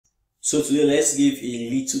So today let's give a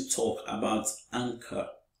little talk about Ankr.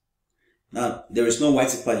 Now there is no white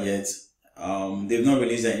paper yet. They've not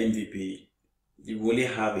released their MVP. They only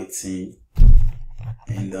have a team,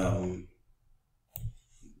 and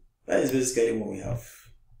that is basically what we have.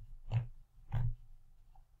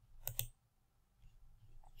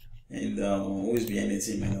 And who is behind the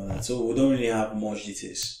team and all that. So we don't really have much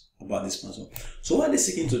details about this platform. So what are they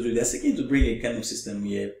seeking to do? They're seeking to bring a kind of system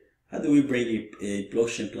here. How do we bring a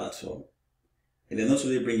blockchain platform? And they're not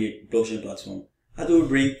really bring a blockchain platform. How do we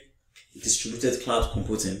bring distributed cloud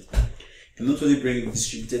computing? And not only bring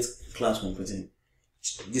distributed cloud computing.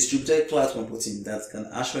 Distributed cloud computing that can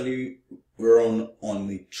actually run on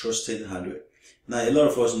the trusted hardware. Now a lot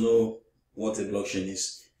of us know what a blockchain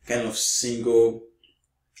is. Kind of single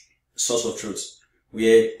source of truth.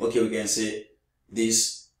 Where okay, we can say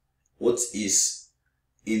this, what is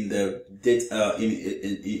in the data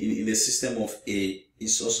in the system of A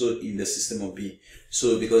is also in the system of B.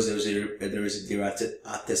 So because there is a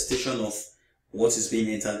attestation of what is being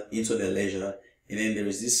entered into the ledger, and then there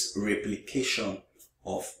is this replication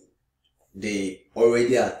of the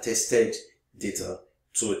already attested data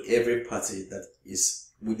to every party that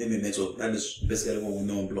is within the network. That is basically what we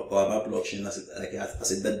know about blockchain as a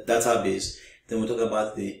database. Then we talk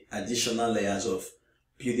about the additional layers of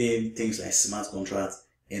building things like smart contracts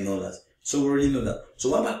and all that. So we already know that. So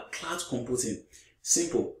what about cloud computing?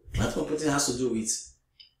 Simple. Cloud computing has to do with,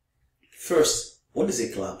 first, what is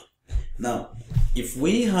a cloud? Now, if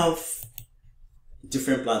we have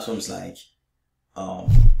different platforms like,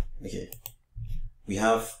 we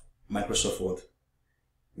have Microsoft Word,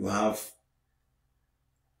 you have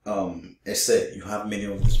Excel, you have many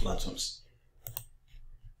of these platforms.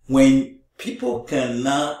 When people can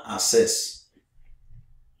now access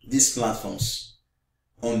these platforms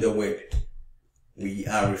on the web, we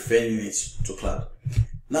are referring it to cloud.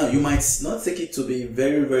 Now you might not take it to be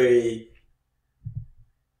very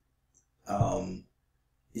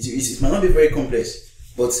it might not be very complex,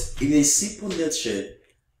 but in a simple nutshell,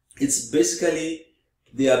 it's basically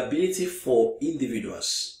the ability for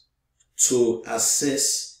individuals to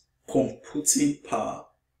access computing power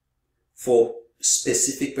for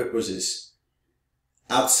specific purposes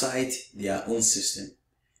outside their own system.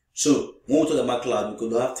 So when we talk about cloud, we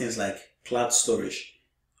could have things like cloud storage,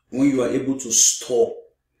 when you are able to store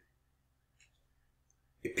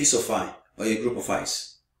a piece of file or a group of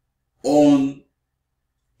files on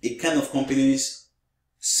a kind of company's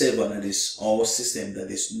server that is, or system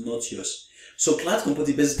that is not yours. So cloud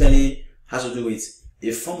computing basically has to do with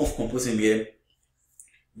a form of computing where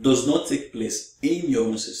does not take place in your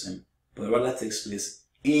own system, but rather takes place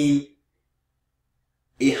in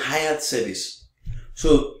a hired service.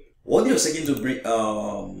 So what you're seeking to bring,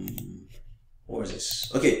 what is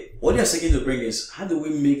this? Okay, what you're seeking to bring is, how do we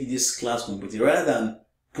make this cloud computing rather than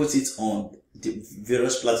put it on the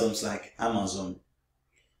various platforms like Amazon,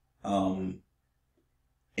 and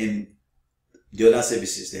the other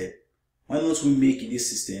services there? Why not we make this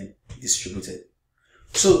system distributed?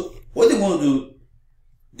 So what they want to do,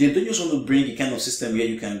 they don't just want to bring a kind of system where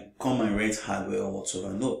you can come and rent hardware or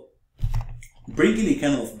whatsoever. No, bringing a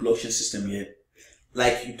kind of blockchain system here,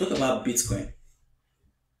 like you talk about Bitcoin.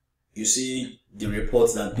 You see the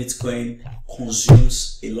reports that Bitcoin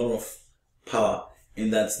consumes a lot of power,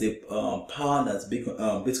 and that the power that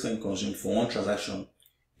Bitcoin consumes for one transaction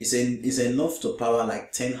is enough to power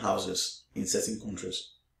like 10 houses in certain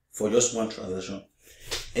countries for just one transaction.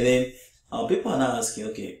 And then people are now asking,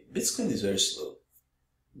 okay, Bitcoin is very slow,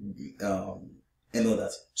 and all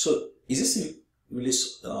that. So is this really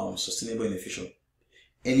sustainable and efficient?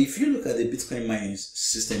 And if you look at the Bitcoin mining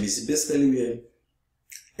system, it's basically where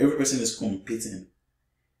every person is competing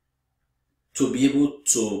to be able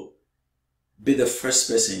to be the first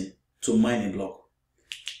person to mine a block.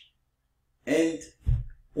 And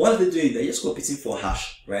what are they doing? They're just competing for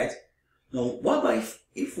hash, right? Now, what about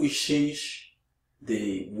if we change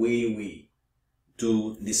the way we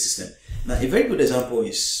do this system? Now, a very good example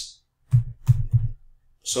is,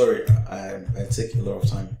 sorry, I take a lot of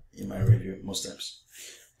time in my review most times.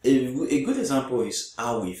 A good example is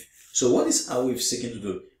Arweave. So what is Arweave seeking to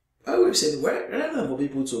do? Arweave said, rather than for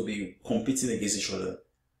people to be competing against each other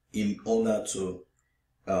in order to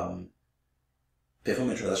perform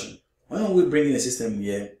a transaction, why don't we bring in a system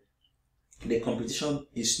where the competition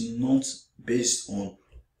is not based on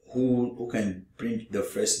who can bring the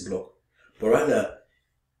first block, but rather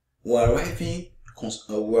we're arriving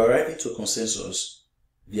to consensus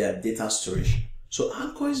via data storage. So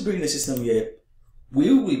Ankr is bringing a system where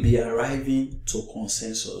we will be arriving to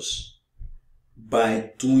consensus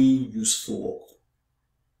by doing useful work.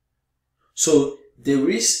 So there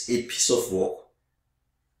is a piece of work,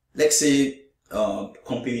 let's say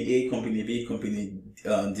company A, company B, company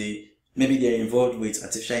D, maybe they're involved with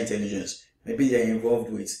artificial intelligence, maybe they're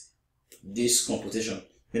involved with this computation,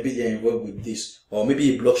 maybe they're involved with this, or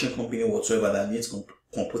maybe a blockchain company whatsoever that needs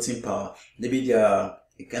computing power, maybe they are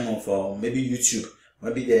a kind of maybe YouTube,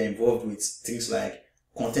 maybe they're involved with things like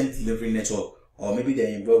content delivery network, or maybe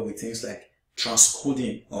they're involved with things like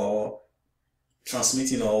transcoding or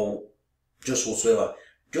transmitting or just whatsoever,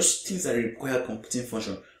 just things that require computing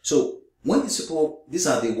function. So when these people, these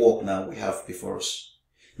are the work now we have before us.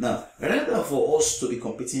 Now, rather than for us to be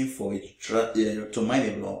competing for it to mine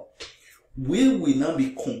a block, we will now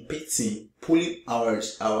be competing, pulling our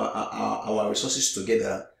resources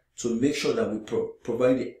together to make sure that we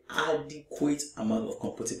provide the adequate amount of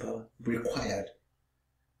computing power required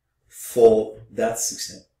for that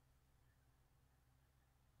system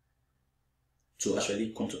to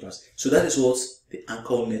actually come to pass. So that is what the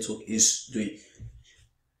Ankr network is doing.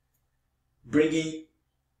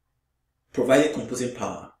 Providing computing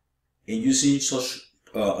power and using such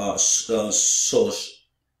source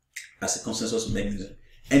as a consensus mechanism.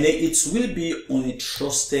 And then it will be on a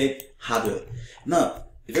trusted hardware. Now,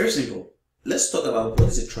 very simple. Let's talk about what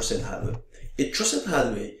is a trusted hardware. A trusted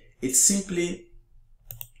hardware, it's simply,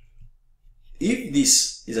 if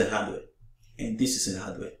this is a hardware and this is a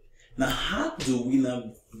hardware, now how do we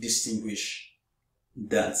now distinguish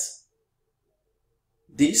that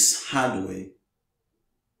this hardware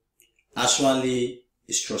actually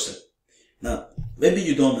is trusted? Now, maybe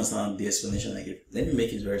you don't understand the explanation I give. Let me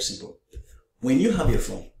make it very simple. When you have your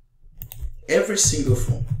phone, every single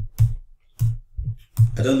phone,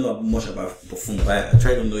 I don't know much about phones, but I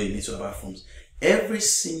try to know a little about phones. Every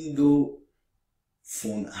single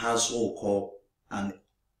phone has what we call an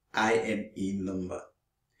IME number.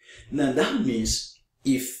 Now that means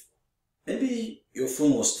if maybe your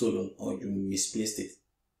phone was stolen or you misplaced it,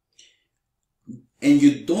 and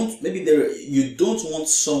you don't want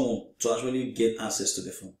someone to actually get access to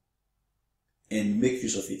the phone and make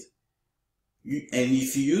use of it. And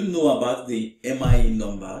if you know about the IME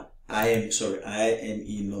number, you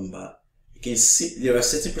can see there are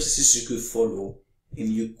certain processes you could follow and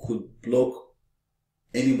you could block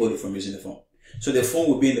anybody from using the phone. So the phone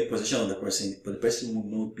will be in the possession of the person, but the person will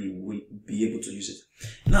not be able to use it.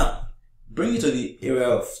 Now, bring it to the area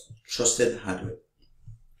of trusted hardware.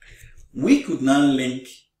 We could now link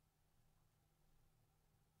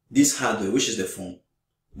this hardware, which is the phone,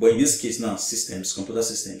 but in this case now systems, computer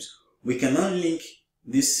systems, we can now link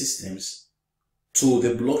these systems to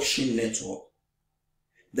the blockchain network,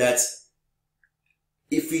 that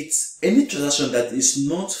if it's any transaction that is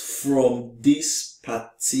not from this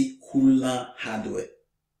particular hardware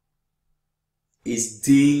is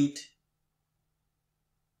deemed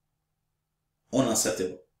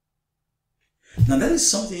unacceptable. Now that is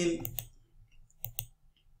something,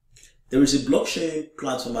 there is a blockchain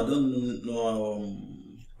platform, I don't know,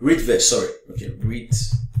 Readverse, sorry, okay,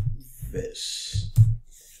 Readverse.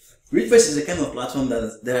 Readverse is a kind of platform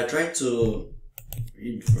that they are trying to,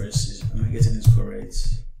 Readverse, am I getting this correct?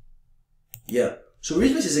 Yeah, so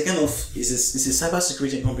Readverse is a kind of, is a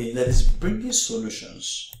cybersecurity company that is bringing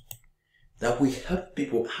solutions that will help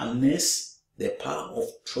people harness the power of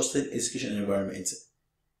trusted execution environment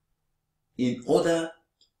in order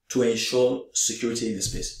to ensure security in the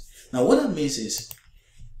space. Now what that means is,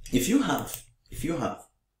 if you have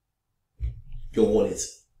your wallet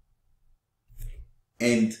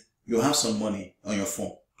and you have some money on your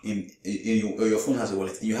phone, your phone has a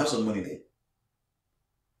wallet and you have some money there,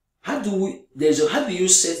 how do you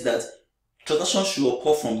set that transactions should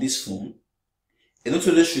occur from this phone? And not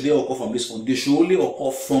only should they occur from this phone, they should only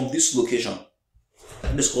occur from this location.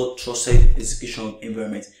 That is called trusted execution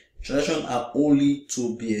environment. Transactions are only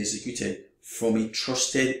to be executed from a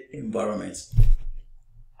trusted environment.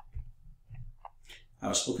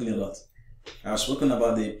 I've spoken a lot. I've spoken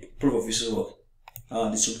about the proof of usage work, the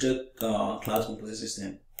distributed cloud computing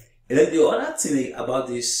system. And then the other thing about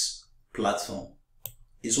this platform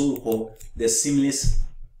is what we call the seamless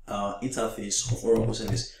interface of Oracle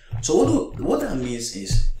service. So what that means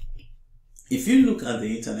is, if you look at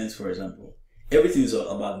the internet, for example, everything is all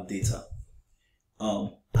about data.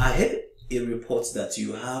 I had a report that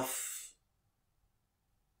you have,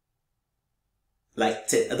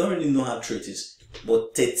 like, I don't really know how true it is,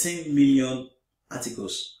 but 13 million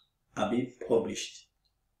articles are being published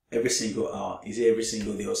every single hour. Is it every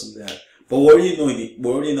single day or something like that? But we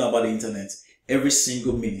already know about the internet. Every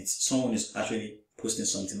single minute, someone is actually posting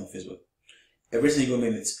something on Facebook. Every single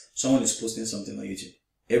minute, someone is posting something on YouTube.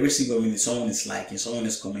 Every single minute, someone is liking, someone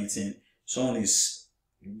is commenting, someone is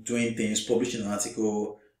doing things, publishing an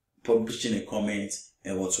article, publishing a comment,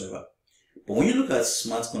 and whatsoever. But when you look at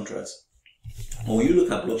smart contracts, or when you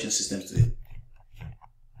look at blockchain systems today,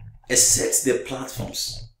 except the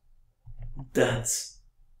platforms that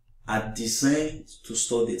are designed to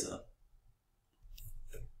store data,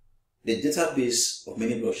 the database of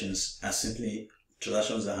many blockchains are simply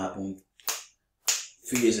transactions that happened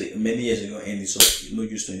many years ago, and it's of no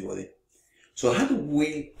use to anybody. So how do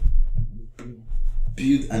we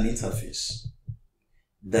build an interface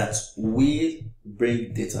that will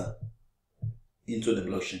bring data into the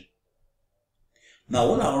blockchain? Now,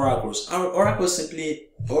 what are oracles? Oracle simply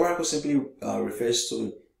refers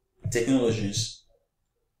to technologies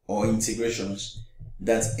or integrations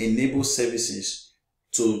that enable services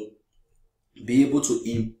to be able to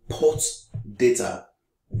import data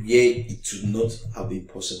where it should not have been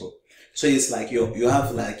possible. So it's like you have you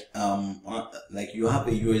have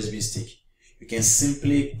a USB stick. You can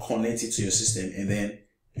simply connect it to your system, and then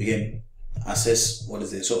you can access what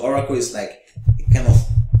is there. So Oracle is like a kind of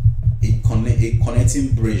a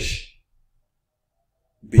connecting bridge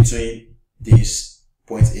between this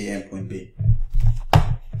point A and point B.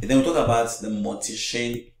 And then we talk about the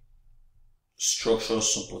multi-chain structure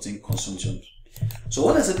supporting consumption. So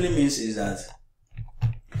what that simply means is that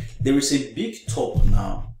there is a big top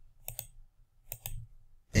now,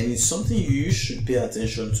 and it's something you should pay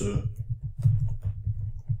attention to.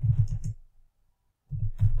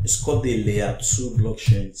 It's called the layer 2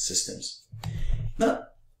 blockchain systems. Now,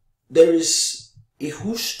 there is a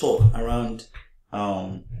huge talk around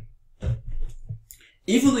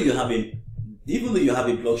even though you have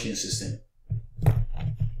a blockchain system,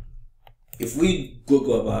 if we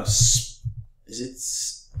go about, is it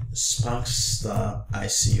Sparkstar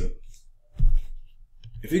ICO?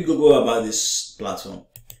 If we go about this platform,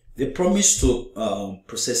 they promise to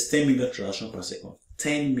process 10 million transactions per second.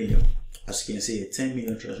 10 million, as you can see, 10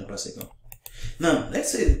 million transactions per second. Now,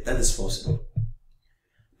 let's say that is possible.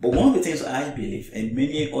 But one of the things I believe, and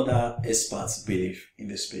many other experts believe in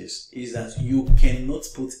this space, is that you cannot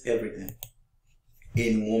put everything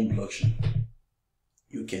in one blockchain.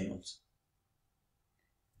 You cannot.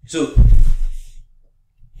 So,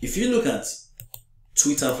 if you look at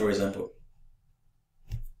Twitter, for example,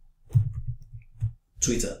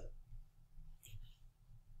 Twitter.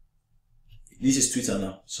 This is Twitter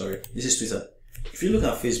now. Sorry, this is Twitter. If you look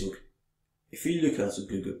at Facebook, if you look at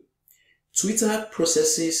Google, Twitter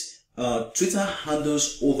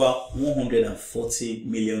handles over 140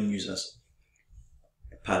 million users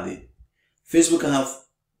per day. Facebook have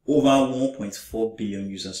over 1.4 billion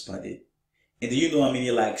users per day. And do you know how many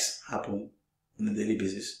likes happen on a daily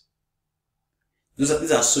basis?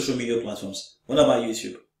 These are social media platforms. What about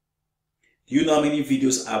YouTube? Do you know how many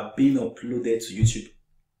videos are being uploaded to YouTube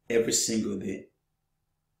every single day?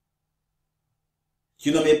 Do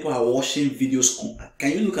you know how many people are watching videos?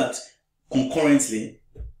 Can you look at concurrently?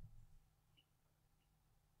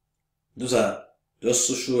 Those are just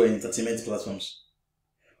social and entertainment platforms.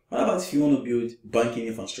 What about if you want to build banking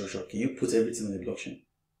infrastructure? Can you put everything on the blockchain?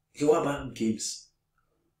 Okay, what about games?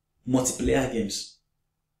 Multiplayer games.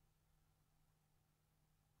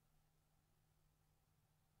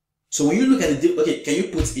 So when you look at the, okay, can you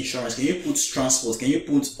put insurance? Can you put transport? Can you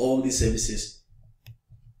put all these services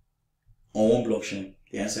on one blockchain?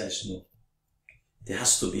 The answer is no. There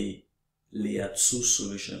has to be layer 2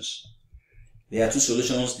 solutions. There are 2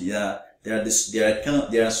 solutions.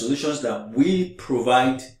 There are solutions that will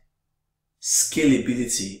provide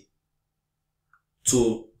scalability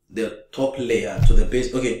to the top layer, to the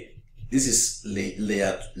base. Okay, this is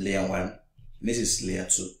layer 1. This is layer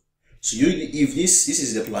 2. So if this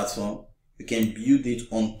is the platform, you can build it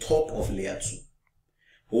on top of layer 2.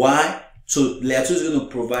 Why? So layer 2 is going to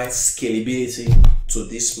provide scalability to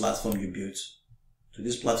this platform you built, to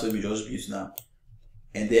this platform you just built now.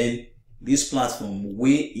 And then this platform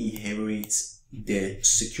will inherit the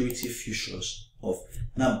security features of,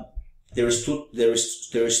 now there is two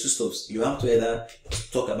stuff. You have to either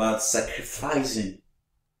talk about sacrificing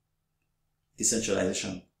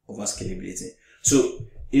decentralization over scalability. So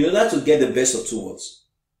in order to get the best of 2 worlds,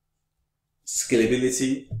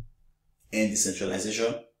 scalability and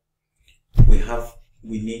decentralization,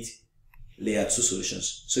 we need layer 2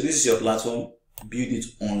 solutions. So this is your platform, build it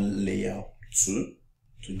on layer 2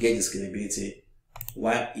 to get the scalability,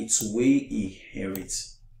 while it will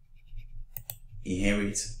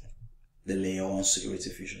inherit the layer 1 security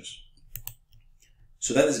features.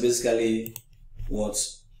 So that is basically what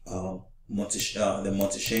the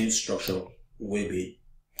multi-chain structure will be.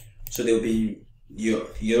 So there will be, you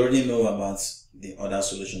already know about the other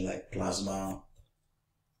solutions like Plasma,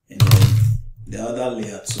 and then the other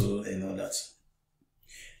layer too and all that.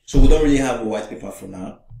 So we don't really have a white paper for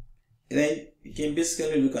now. And then you can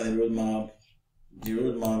basically look at the roadmap. The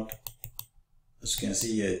roadmap, as you can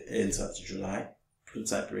see here, ends at July.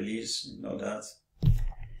 Prototype release and all that.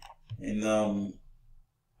 And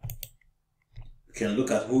you can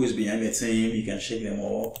look at who is behind the team. You can check them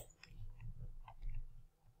all.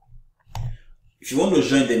 If you want to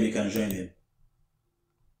join them, you can join them.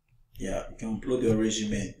 Yeah, you can upload your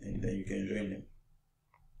resume and then you can join them.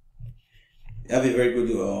 They have a very good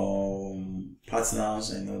partners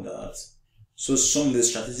and all that. So some of the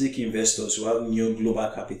strategic investors who have New Global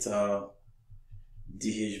Capital,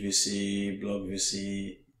 DHVC, Block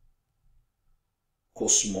VC,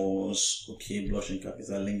 Cosmos, okay, Blockchain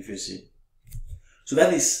Capital, Link VC. So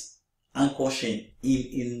that is Ankr chain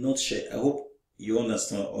in a nutshell. I hope you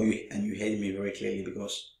understand and you heard me very clearly,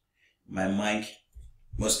 because my mic,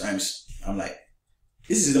 most times I'm like,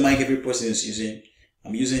 this is the mic every person is using.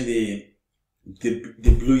 I'm using the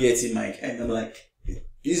Blue Yeti mic, and I'm like,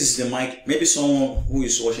 this is the mic. Maybe someone who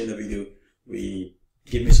is watching the video will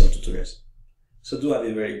give me some tutorials. So do have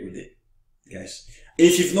a very good day, guys.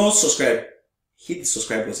 If you've not subscribed, hit the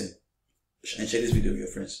subscribe button and share this video with your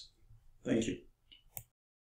friends. Thank you.